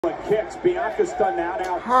Kicks. Bianca's done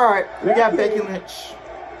now. All right, we got Becky Lynch.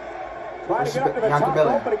 Trying to get up to the top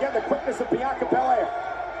rope, but again, the quickness of Bianca Belair.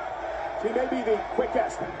 She may be the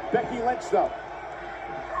quickest. Becky Lynch, though.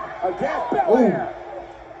 Again, Belair.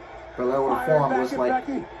 Belair with the form was like...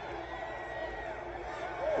 Becky.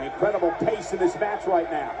 Incredible pace in this match right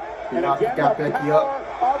now. And again, got the Becky power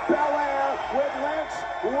up. of Belair with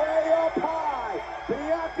Lynch way up high.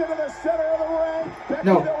 Bianca to the center of the ring. Becky,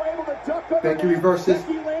 no. able to duck Becky reverses.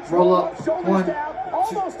 Becky Lynch, roll up. One. Down,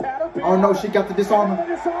 almost had her. Oh no, she got the disarmer.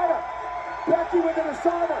 Becky with the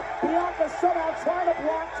disarmer. Bianca somehow trying to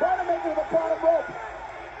block, trying to make it to the bottom rope.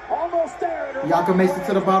 Almost there. Bianca makes it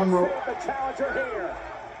to the bottom rope. The challenger here.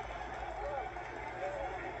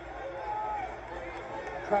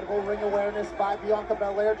 Incredible ring awareness by Bianca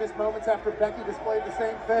Belair just moments after Becky displayed the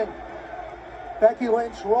same thing. Becky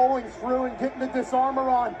Lynch rolling through and getting the disarmer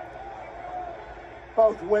on.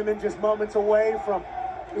 Both women just moments away from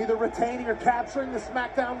either retaining or capturing the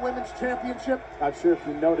SmackDown Women's Championship. Not sure if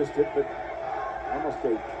you noticed it, but almost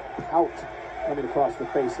a pout coming across the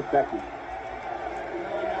face of Becky.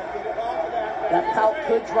 That pout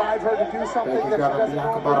could drive her to do something Becky that got she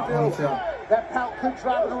doesn't normally do. That pout could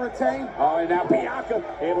drive her to retain. Oh, and now Bianca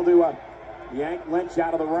able to yank Lynch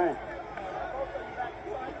out of the ring.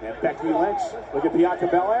 And Becky Lynch, look at Bianca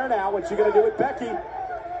Belair now. What's she going to do with Becky?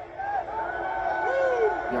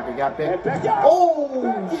 Bianca got Becky. And Becky.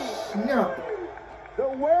 Oh, snap. The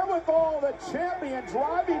wherewithal, the champion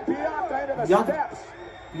driving Bianca into the steps.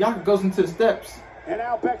 Bianca goes into the steps. And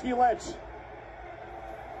now Becky Lynch.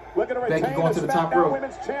 Looking to retain going to the top SmackDown rope.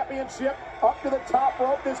 Women's Championship up to the top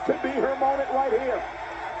rope. This could be her moment right here.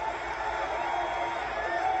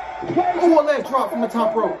 Oh, a leg drop from the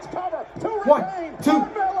top rope. One, two.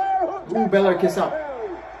 Ooh, Belair kiss out.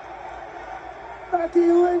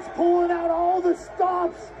 Becky Lynch pulling out all the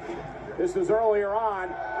stops. This is earlier on.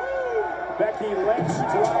 Becky Lynch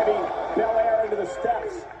driving Belair into the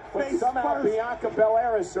steps. But somehow Bianca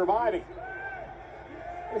Belair is surviving.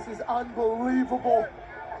 This is unbelievable.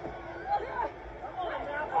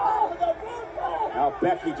 Now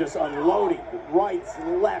Becky just unloading with rights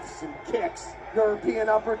and lefts and kicks. European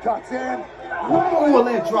uppercuts in. Oh, a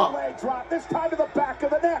leg drop. Leg drop. This time to the back of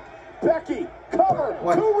the neck. Becky cover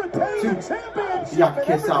to retain the championship. Bianca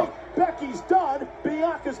kiss out. Becky's done.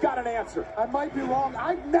 Bianca's got an answer. I might be wrong.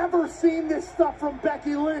 I've never seen this stuff from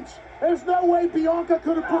Becky Lynch. There's no way Bianca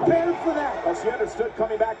could have prepared for that. Well, she understood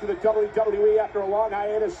coming back to the WWE after a long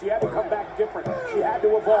hiatus. She had to come back different. She had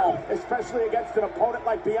to evolve, especially against an opponent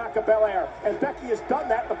like Bianca Belair. And Becky has done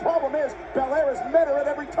that. The problem is Belair has met her at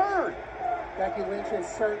every turn. Becky Lynch has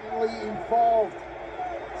certainly evolved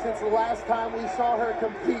since the last time we saw her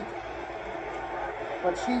compete.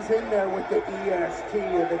 But she's in there with the EST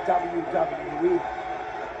of the WWE.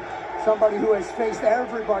 Somebody who has faced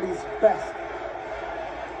everybody's best.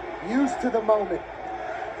 Used to the moment.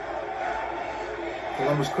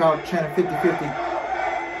 Columbus crowd chanting 50-50.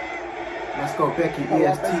 Let's go, Becky,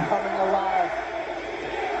 Columbus EST. coming alive.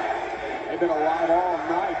 They've been alive all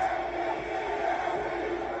night.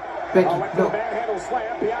 Becky, no. Manhandle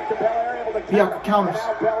slam. Bianca Belair able to Bianca counters.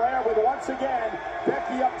 Now Belair with once again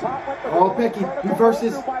Becky up top. Oh, Becky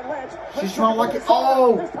reverses. She's trying to lock it.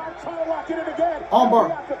 Oh! This time trying to lock it in again.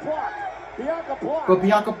 Armbar. Bianca blocked. But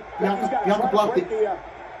Bianca blocked it.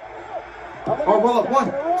 Oh, roll up. 1,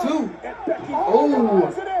 2.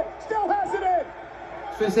 Oh! Still has it in.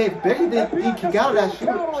 So they say if Becky didn't kick out of that, she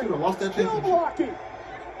would have lost that championship.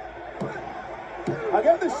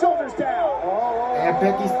 Again, the shoulders down. And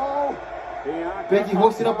Becky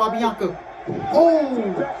hoisted up by Bianca.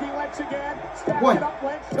 Oh! Becky Lynch again. 1,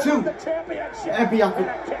 2. The championship. And Bianca. And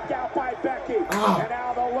a kick out by Becky. And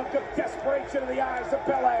now the look of desperation in the eyes of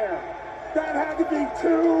Belair. That had to be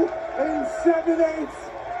 2 7/8.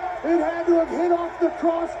 It had to have hit off the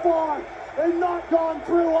crossbar and not gone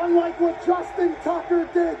through, unlike what Justin Tucker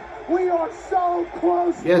did. We are so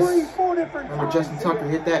close. Yes. 3-4 different Remember times. Justin Tucker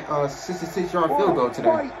hit that 66-yard field goal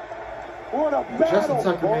today. What a battle. Justin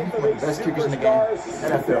Tucker, man, he's one of the best kickers in the game.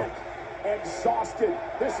 NFL. Exhausted.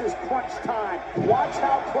 This is crunch time. Watch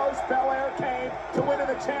how close Belair came to winning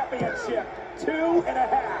the championship.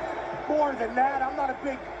 2.5. More than that. I'm not a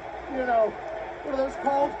big, what are those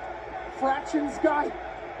called? Fractions guy.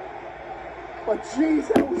 But geez,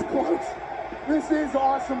 that was close. This is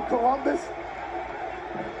awesome, Columbus.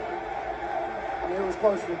 It was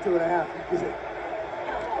closer to 2.5.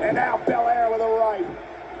 And now Belair with a right.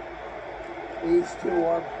 These two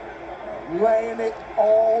are laying it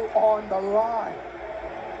all on the line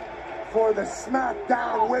for the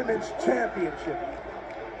SmackDown Women's Championship.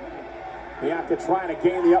 Bianca trying to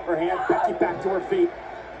gain the upper hand. Becky back to her feet.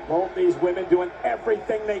 Both these women doing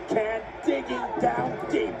everything they can, digging down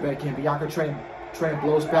deep. Becky and Bianca train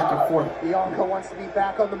blows back and forth. Bianca wants to be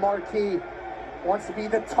back on the marquee. Wants to be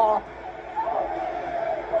the top.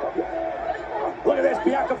 Look at this,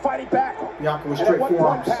 Bianca fighting back. Bianca was and straight at one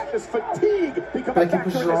forearms. point, this fatigue becoming Becky a factor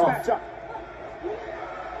pushes in her this off. matchup.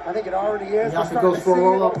 I think it already is. Bianca goes for a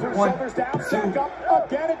roll up. Her 1, shoulders down, 2. back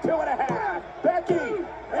up, again at 2.5. Becky,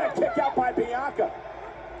 and a kick out by Bianca.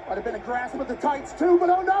 Might have been a grasp of the tights too, but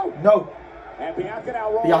oh no. No. And Bianca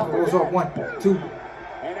now rolls. Bianca goes up. 1, 2.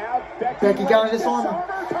 And now Becky got in this arm.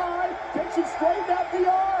 Tie. Can she straighten out the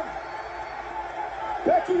arm?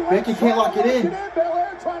 Becky can't lock it in.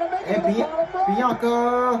 Belair trying to make And it to the bottom rope.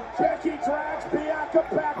 Bianca. Becky drags Bianca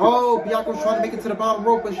back. Oh, Bianca was trying to make it to the bottom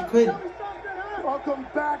rope, but she couldn't. Welcome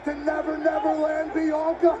back to Never Never Land,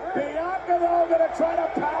 Bianca. Bianca, though, gonna try to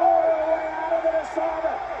power her way out of this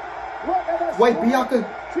armor. Look at this. Wait, Bianca.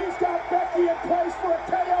 She's got Becky in place for a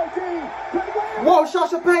KOD. But where? Whoa,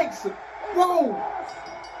 Sasha Banks. Whoa.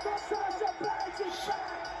 Sasha Banks is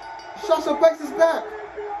back. Sasha Banks is back.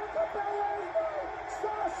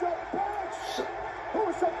 Sasha Banks, who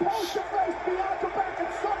was supposed to face Bianca back at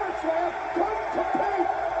SummerSlam, couldn't compete.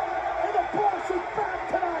 And the boss is back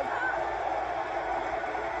tonight.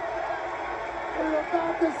 We're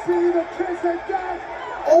about to see the kiss of death.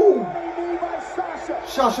 Oh. Knee by Sasha.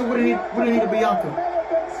 Sasha would have needed Bianca. May have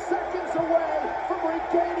been seconds away from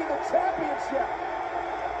regaining the championship.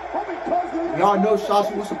 But because Y'all know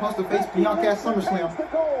Sasha was supposed to face Bianca at SummerSlam.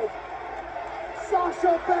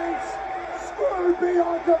 Sasha Banks screwed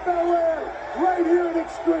Bianca Belair right here in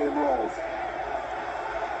Extreme Rules.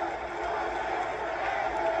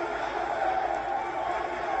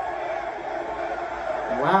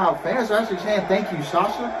 Wow, fans are actually saying thank you,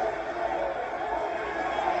 Sasha.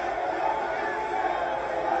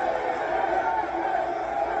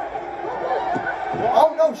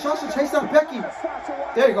 Oh no, Sasha chased out Becky.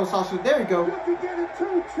 There you go, Sasha. There you go. You can get it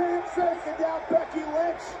too, champ. Taking down Becky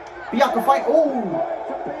Lynch. Bianca fight. Oh.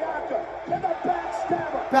 To Bianca. And the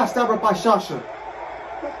backstabber. Backstabber by Sasha.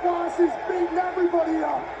 The boss is beating everybody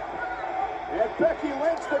up. And Becky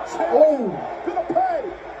Lynch, the champ. Oh. Gonna pay.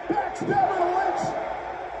 Backstabber to Lynch.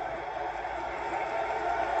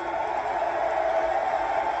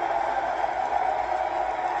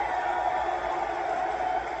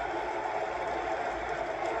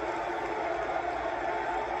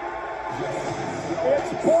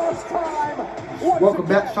 It's boss time. Welcome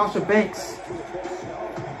back, Sasha Banks.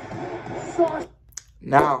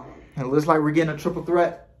 Now, it looks like we're getting a triple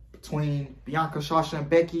threat between Bianca, Sasha, and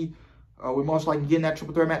Becky. We're most likely getting that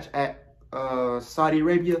triple threat match at Saudi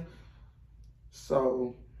Arabia.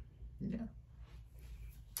 So, yeah.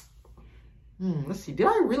 Let's see. Did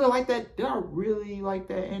I really like that? Did I really like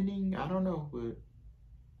that ending? I don't know, but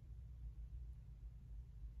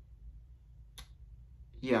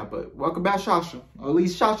yeah, but welcome back, Sasha. Or at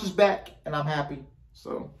least Sasha's back, and I'm happy.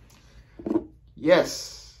 So,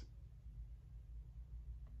 yes.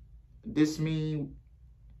 This means,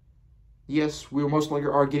 yes, we most likely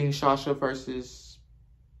are getting Sasha versus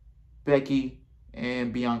Becky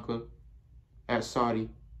and Bianca at Saudi.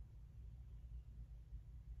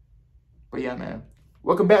 But yeah, man.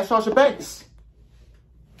 Welcome back, Sasha Banks.